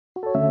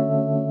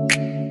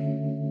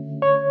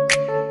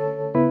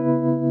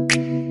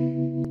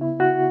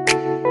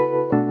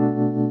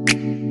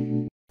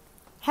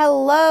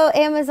Hello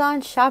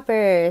Amazon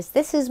shoppers,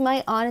 this is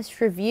my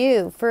honest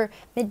review for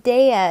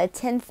Midea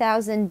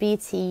 10,000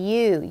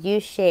 BTU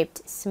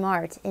U-shaped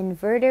smart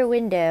inverter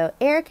window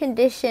air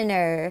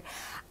conditioner.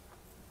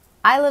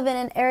 I live in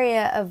an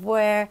area of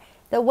where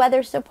the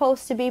weather's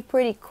supposed to be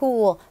pretty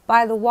cool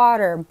by the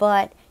water,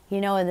 but you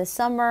know, in the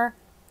summer,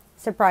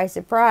 surprise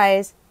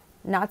surprise,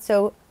 not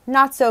so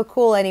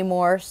cool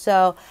anymore.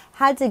 So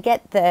had to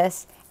get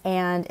this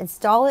and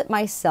install it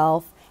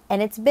myself.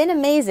 And it's been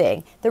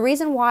amazing. The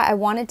reason why I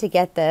wanted to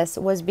get this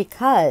was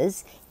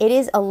because it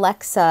is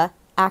Alexa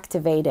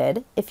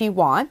activated if you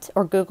want,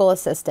 or Google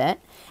Assistant,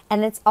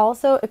 and it's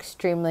also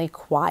extremely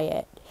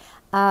quiet.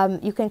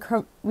 You can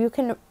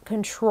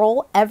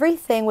control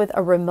everything with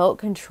a remote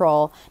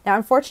control. Now,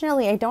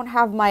 unfortunately, I don't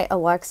have my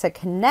Alexa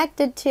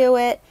connected to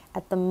it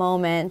at the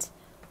moment,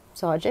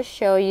 so I'll just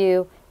show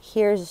you.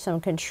 Here's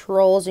some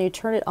controls, and you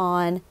turn it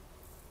on,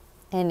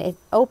 and it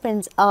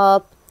opens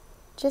up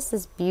just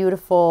this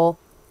beautiful,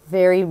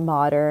 very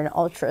modern,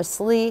 ultra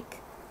sleek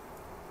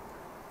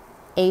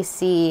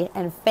AC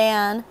and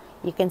fan.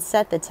 You can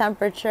set the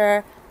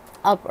temperature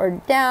up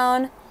or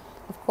down.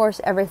 Of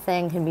course,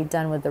 everything can be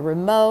done with the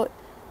remote.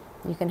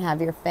 You can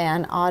have your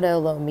fan auto,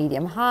 low,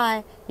 medium,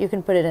 high. You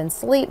can put it in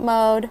sleep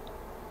mode.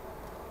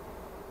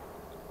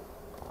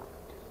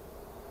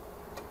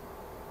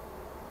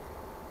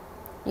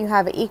 You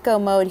have eco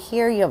mode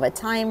here. You have a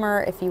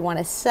timer if you want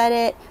to set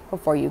it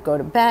before you go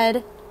to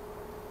bed.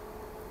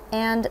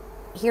 And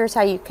here's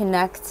how you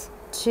connect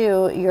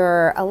to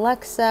your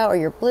Alexa or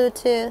your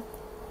Bluetooth.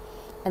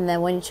 And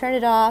then when you turn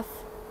it off,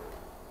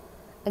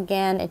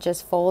 again, it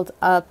just folds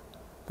up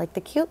like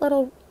the cute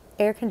little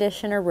air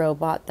conditioner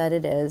robot that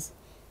it is.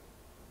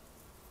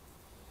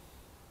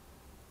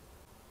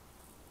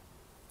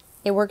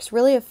 It works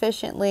really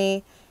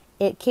efficiently.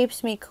 It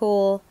keeps me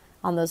cool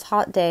on those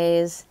hot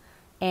days,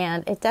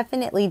 and it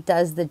definitely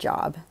does the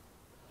job.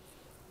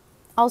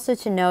 Also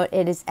to note,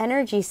 it is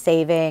energy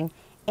saving,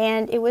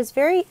 and it was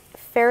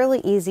fairly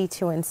easy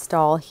to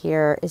install.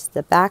 Here is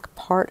the back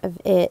part of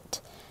it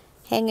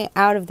hanging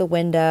out of the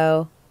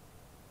window,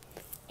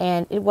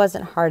 and it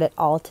wasn't hard at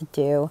all to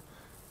do,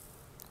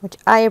 which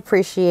I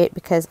appreciate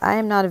because I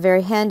am not a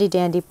very handy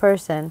dandy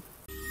person.